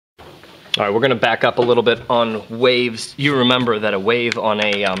All right, we're gonna back up a little bit on waves. You remember that a wave on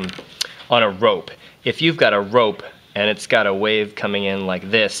a rope, if you've got a rope and it's got a wave coming in like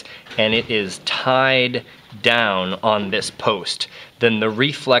this, and it is tied down on this post, then the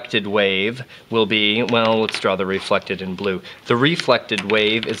reflected wave will be, well, let's draw the reflected in blue. The reflected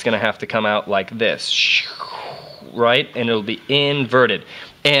wave is gonna have to come out like this, right? And it'll be inverted.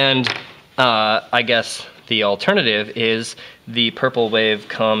 And I guess the alternative is the purple wave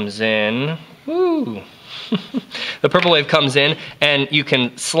comes in, woo. The purple wave comes in and you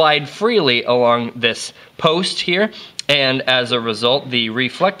can slide freely along this post here, and as a result the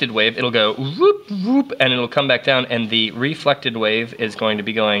reflected wave, it'll go whoop whoop and it'll come back down, and the reflected wave is going to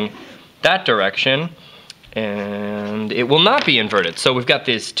be going that direction and it will not be inverted. So we've got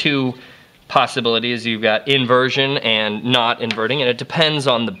these two possibilities. You've got inversion and not inverting, and it depends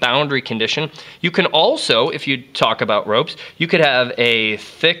on the boundary condition. You can also, if you talk about ropes, you could have a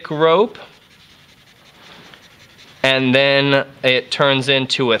thick rope and then it turns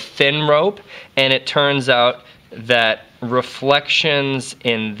into a thin rope, and it turns out that reflections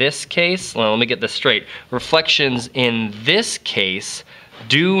in this case, well, let me get this straight, reflections in this case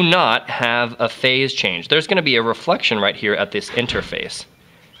do not have a phase change. There's going to be a reflection right here at this interface.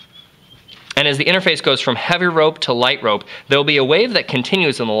 And as the interface goes from heavy rope to light rope, there'll be a wave that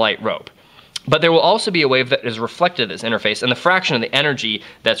continues in the light rope. But there will also be a wave that is reflected at this interface, and the fraction of the energy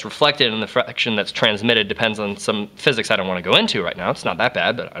that's reflected and the fraction that's transmitted depends on some physics I don't want to go into right now. It's not that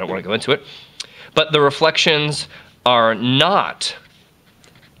bad, but I don't want to go into it. But the reflections are not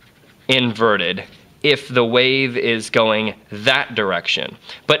inverted if the wave is going that direction.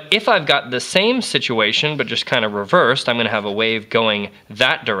 But if I've got the same situation, but just kind of reversed, I'm going to have a wave going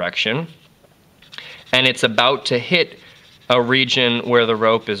that direction, and it's about to hit a region where the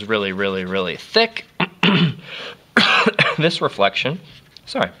rope is really, really, really thick. This reflection,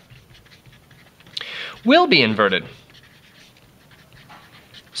 will be inverted.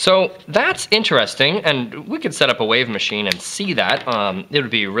 So that's interesting, and we could set up a wave machine and see that. It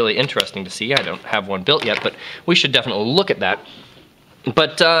would be really interesting to see. I don't have one built yet, but we should definitely look at that.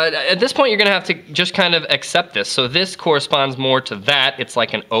 But at this point, you're going to have to just kind of accept this. So this corresponds more to that. It's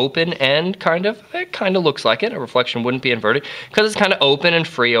like an open end, kind of. It kind of looks like it. A reflection wouldn't be inverted because it's kind of open and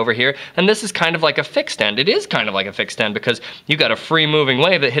free over here. And this is kind of like a fixed end. It is kind of like a fixed end because you've got a free moving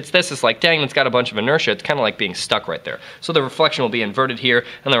wave that hits this. It's like, dang, it's got a bunch of inertia. It's kind of like being stuck right there. So the reflection will be inverted here,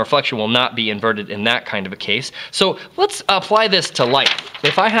 and the reflection will not be inverted in that kind of a case. So let's apply this to light.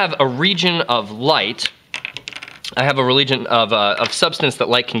 If I have a region of light, I have a region of substance that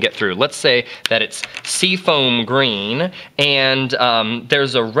light can get through. Let's say that it's seafoam green, and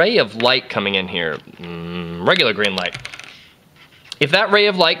there's a ray of light coming in here, regular green light. If that ray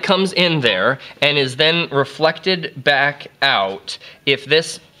of light comes in there and is then reflected back out, if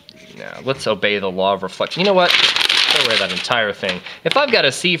this, let's obey the law of reflection. You know what? Throw away that entire thing. If I've got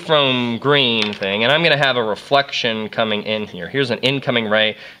a seafoam green thing and I'm going to have a reflection coming in here, here's an incoming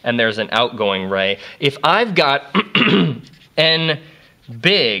ray and there's an outgoing ray. If I've got N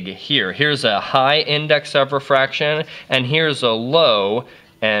big here, here's a high index of refraction and here's a low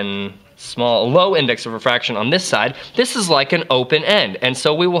and low index of refraction on this side, this is like an open end, and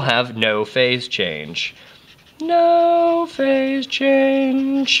so we will have no phase change. No phase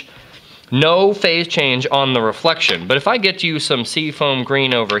change. No phase change on the reflection. But if I get you some seafoam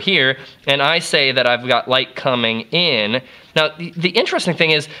green over here, and I say that I've got light coming in, now the interesting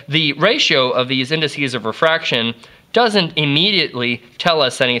thing is the ratio of these indices of refraction doesn't immediately tell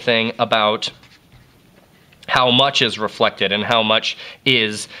us anything about how much is reflected and how much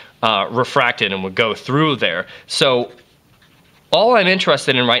is refracted and would go through there. So all I'm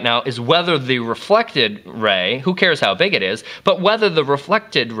interested in right now is whether the reflected ray, who cares how big it is, but whether the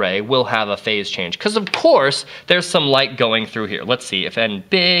reflected ray will have a phase change. Because of course, there's some light going through here. Let's see, if N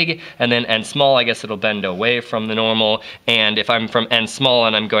big and then N small, I guess it'll bend away from the normal. And if I'm from N small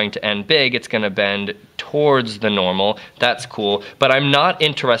and I'm going to N big, it's gonna bend towards the normal. That's cool, but I'm not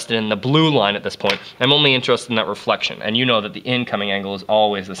interested in the blue line at this point. I'm only interested in that reflection. And you know that the incoming angle is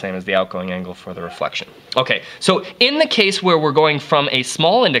always the same as the outgoing angle for the reflection. Okay, so in the case where we're going from a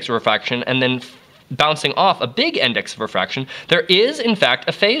small index of refraction and then bouncing off a big index of refraction, there is in fact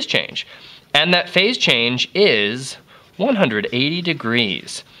a phase change. And that phase change is 180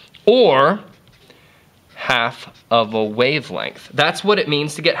 degrees, or half of a wavelength. That's what it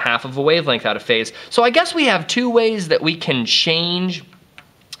means to get half of a wavelength out of phase. So I guess we have two ways that we can change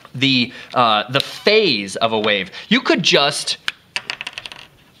the phase of a wave. You could just,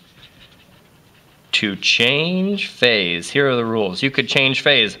 to change phase, here are the rules. You could change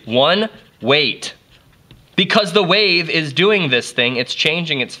phase. One, wait. Because the wave is doing this thing, it's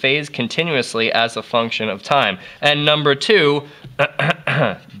changing its phase continuously as a function of time. And number two,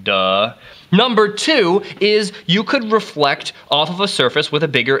 duh. Number two is you could reflect off of a surface with a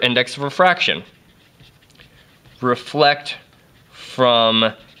bigger index of refraction. Reflect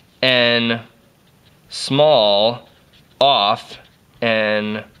from n small off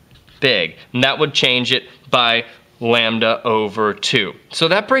n big. And that would change it by lambda over 2. So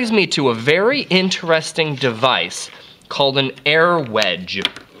that brings me to a very interesting device called an air wedge.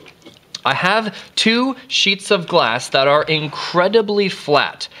 I have two sheets of glass that are incredibly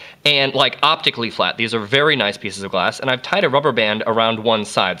flat and like optically flat. These are very nice pieces of glass, and I've tied a rubber band around one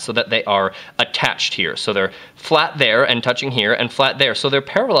side so that they are attached here. So they're flat there and touching here and flat there. So they're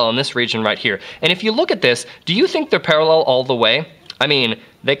parallel in this region right here. And if you look at this, do you think they're parallel all the way? I mean,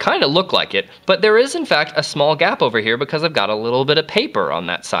 they kind of look like it, but there is in fact a small gap over here because I've got a little bit of paper on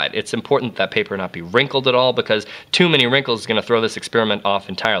that side. It's important that paper not be wrinkled at all because too many wrinkles is going to throw this experiment off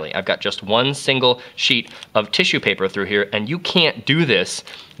entirely. I've got just one single sheet of tissue paper through here, and you can't do this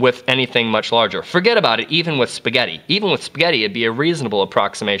with anything much larger. Forget about it, even with spaghetti. Even with spaghetti, it'd be a reasonable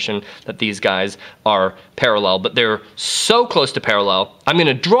approximation that these guys are parallel, but they're so close to parallel. I'm going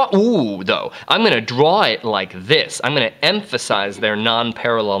to draw, I'm going to draw it like this. I'm going to emphasize their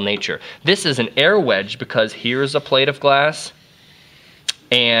non-parallel nature. This is an air wedge because here's a plate of glass,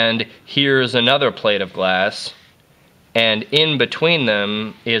 and here's another plate of glass, and in between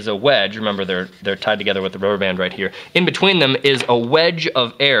them is a wedge. Remember, they're tied together with the rubber band right here. In between them is a wedge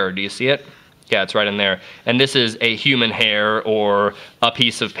of air. Do you see it? Yeah, it's right in there. And this is a human hair or a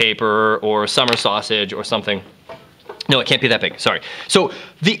piece of paper or summer sausage or something. No, it can't be that big, sorry. So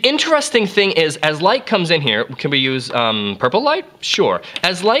the interesting thing is, as light comes in here, can we use purple light? Sure.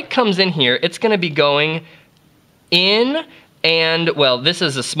 As light comes in here, it's gonna be going in, and, well, this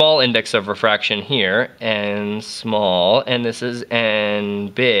is a small index of refraction here, n small, and this is n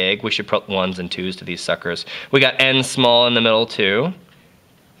big. We should put 1s and 2s to these suckers. We got n small in the middle too,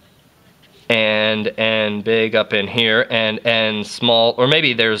 and n big up in here, and n small, or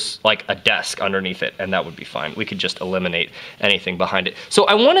maybe there's like a desk underneath it, and that would be fine. We could just eliminate anything behind it. So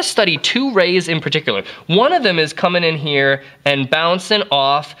I want to study two rays in particular. One of them is coming in here and bouncing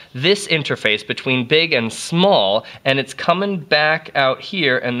off this interface between big and small, and it's coming back out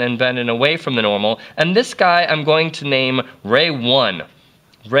here and then bending away from the normal. And this guy I'm going to name ray 1.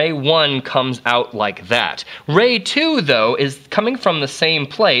 Ray 1 comes out like that. Ray 2, though, is coming from the same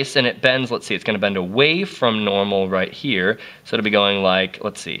place, and it bends, let's see, it's going to bend away from normal right here. So it'll be going like,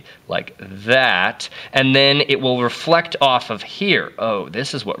 let's see, like that. And then it will reflect off of here. Oh,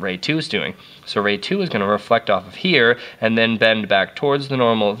 this is what Ray 2 is doing. So Ray 2 is going to reflect off of here, and then bend back towards the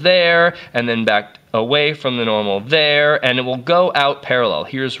normal there, and then back away from the normal there, and it will go out parallel.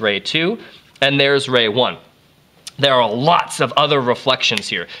 Here's Ray 2, and there's Ray 1. There are lots of other reflections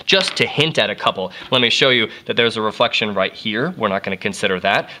here. Just to hint at a couple, let me show you that there's a reflection right here. We're not going to consider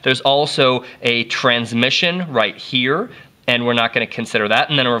that. There's also a transmission right here, and we're not going to consider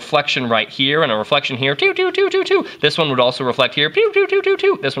that. And then a reflection right here, and a reflection here. This one would also reflect here.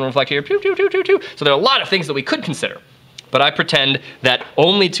 This one would reflect here. So there are a lot of things that we could consider. But I pretend that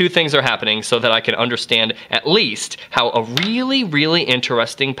only two things are happening so that I can understand at least how a really, really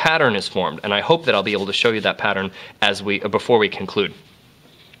interesting pattern is formed. And I hope that I'll be able to show you that pattern before we conclude.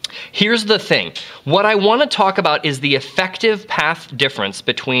 Here's the thing. What I want to talk about is the effective path difference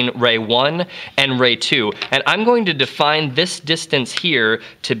between ray 1 and ray 2. And I'm going to define this distance here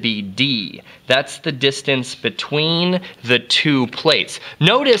to be d. That's the distance between the two plates.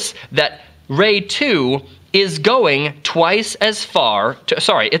 Notice that ray 2 is going twice as far,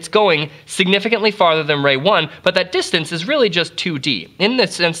 it's going significantly farther than ray 1, but that distance is really just 2d. In the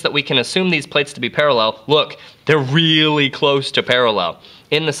sense that we can assume these plates to be parallel, look, they're really close to parallel.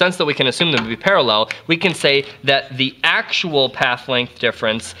 In the sense that we can assume them to be parallel, we can say that the actual path length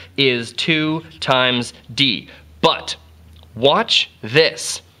difference is 2 times d. But watch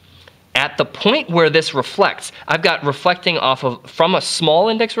this. At the point where this reflects, I've got reflecting off of from a small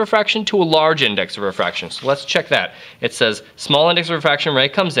index of refraction to a large index of refraction. So let's check that. It says small index of refraction ray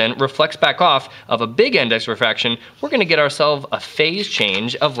comes in, reflects back off of a big index of refraction. We're going to get ourselves a phase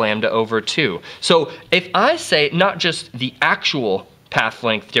change of lambda over 2. So if I say not just the actual path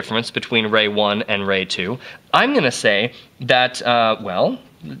length difference between ray 1 and ray 2, I'm going to say that, well,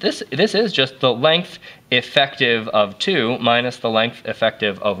 this is just the length effective of 2 minus the length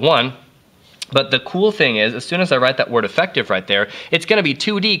effective of 1. But the cool thing is, as soon as I write that word effective right there, it's going to be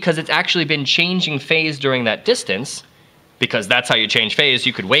 2d because it's actually been changing phase during that distance, because that's how you change phase.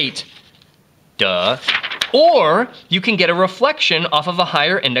 You could wait, duh, Or you can get a reflection off of a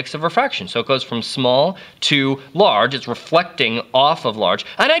higher index of refraction. So it goes from small to large. It's reflecting off of large.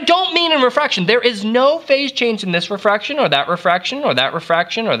 And I don't mean in refraction. There is no phase change in this refraction or that refraction or that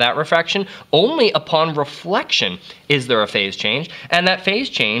refraction or that refraction. Only upon reflection is there a phase change. And that phase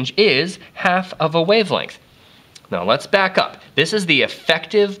change is half of a wavelength. Now let's back up. This is the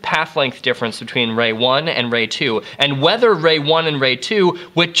effective path length difference between ray 1 and ray 2, and whether ray 1 and ray 2,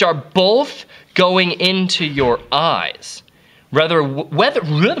 which are both going into your eyes, whether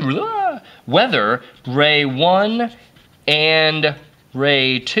ray 1 and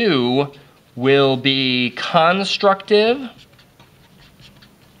ray 2 will be constructive.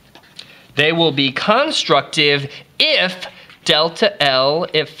 They will be constructive if delta L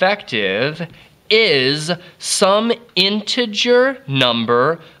effective is some integer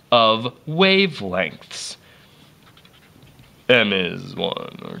number of wavelengths. M is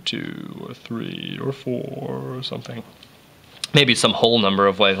 1 or 2 or 3 or 4 or something. Maybe some whole number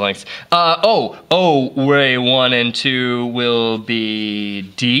of wavelengths. Ray 1 and 2 will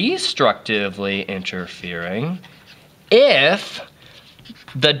be destructively interfering if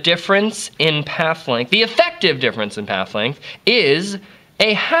the difference in path length, the effective difference in path length, is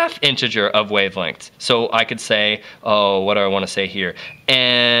a half integer of wavelengths. So I could say, what do I want to say here?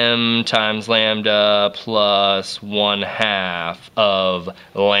 M times lambda plus 1/2 of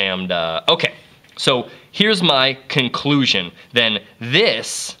lambda. Okay, so here's my conclusion. Then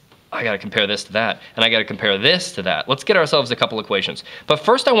this, I gotta compare this to that, and I gotta compare this to that. Let's get ourselves a couple equations. But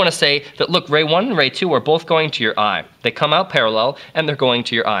first I wanna say that, look, ray 1 and ray 2 are both going to your eye. They come out parallel, and they're going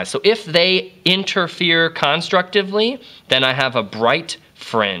to your eye. So if they interfere constructively, then I have a bright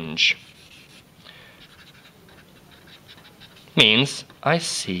fringe. Means I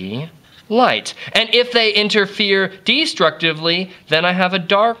see light. And if they interfere destructively, then I have a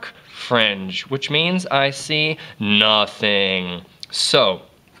dark fringe, which means I see nothing. So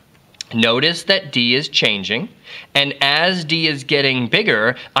notice that D is changing, and as D is getting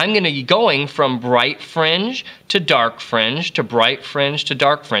bigger, I'm going to be going from bright fringe to dark fringe to bright fringe to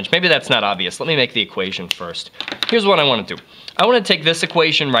dark fringe. Maybe that's not obvious. Let me make the equation first. Here's what I want to do. I want to take this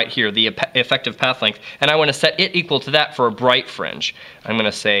equation right here, the effective path length, and I want to set it equal to that for a bright fringe. I'm going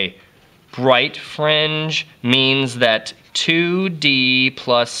to say bright fringe means that 2D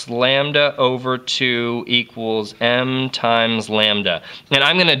plus lambda over 2 equals m times lambda. And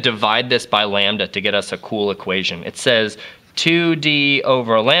I'm going to divide this by lambda to get us a cool equation. It says 2D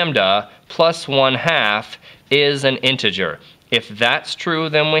over lambda plus 1/2 is an integer. If that's true,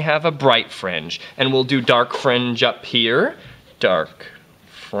 then we have a bright fringe. And we'll do dark fringe up here. Dark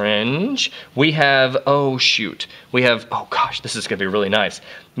fringe. We have, oh gosh, this is going to be really nice.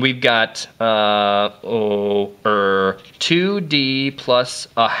 We've got 2D plus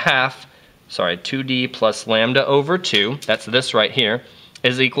 2D plus lambda over 2, that's this right here,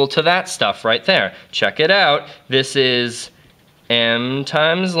 is equal to that stuff right there. Check it out. This is m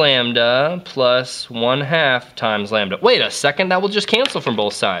times lambda plus 1/2 times lambda. Wait a second, that will just cancel from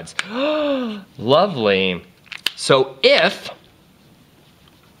both sides. Lovely. So if,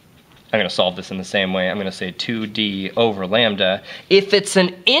 I'm going to solve this in the same way. I'm going to say 2D over lambda. If it's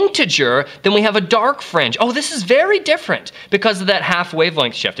an integer, then we have a dark fringe. Oh, this is very different because of that half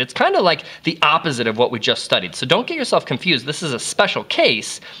wavelength shift. It's kind of like the opposite of what we just studied. So don't get yourself confused. This is a special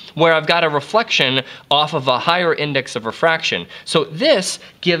case where I've got a reflection off of a higher index of refraction. So this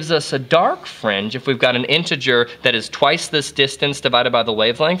gives us a dark fringe if we've got an integer that is twice this distance divided by the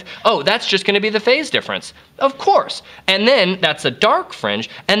wavelength. Oh, that's just going to be the phase difference. Of course. And then that's a dark fringe.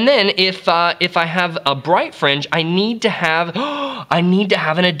 And then if I have a bright fringe, I need to have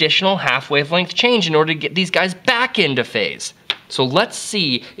an additional half wavelength change in order to get these guys back into phase. So let's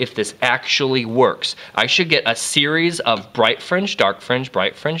see if this actually works. I should get a series of bright fringe, dark fringe,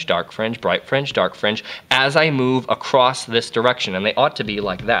 bright fringe, dark fringe, bright fringe, dark fringe as I move across this direction. And they ought to be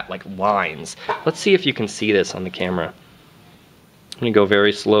like that, like lines. Let's see if you can see this on the camera. I'm going to go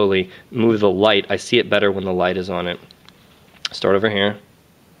very slowly, move the light. I see it better when the light is on it. Start over here.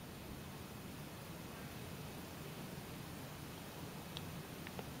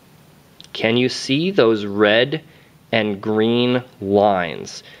 Can you see those red and green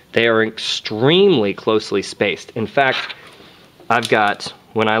lines? They are extremely closely spaced. In fact, I've got,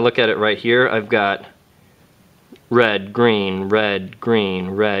 when I look at it right here, I've got red, green, red,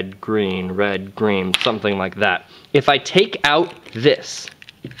 green, red, green, red, green, something like that. If I take out this,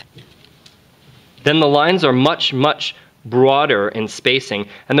 then the lines are much, much broader in spacing,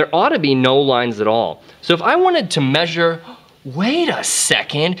 and there ought to be no lines at all. So if I wanted to measure, Wait a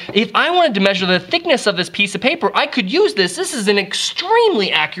second. If I wanted to measure the thickness of this piece of paper, I could use this. This is an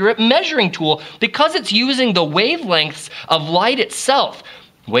extremely accurate measuring tool because it's using the wavelengths of light itself.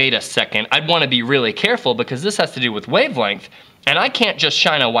 Wait a second. I'd want to be really careful because this has to do with wavelength. And I can't just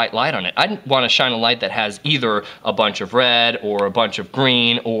shine a white light on it. I want to shine a light that has either a bunch of red or a bunch of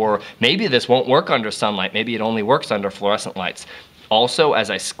green, or maybe this won't work under sunlight. Maybe it only works under fluorescent lights. Also, as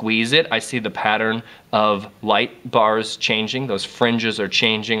I squeeze it, I see the pattern of light bars changing. Those fringes are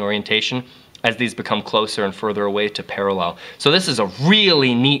changing orientation as these become closer and further away to parallel. So this is a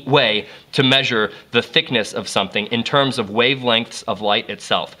really neat way to measure the thickness of something in terms of wavelengths of light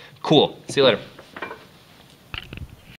itself. Cool. See you later.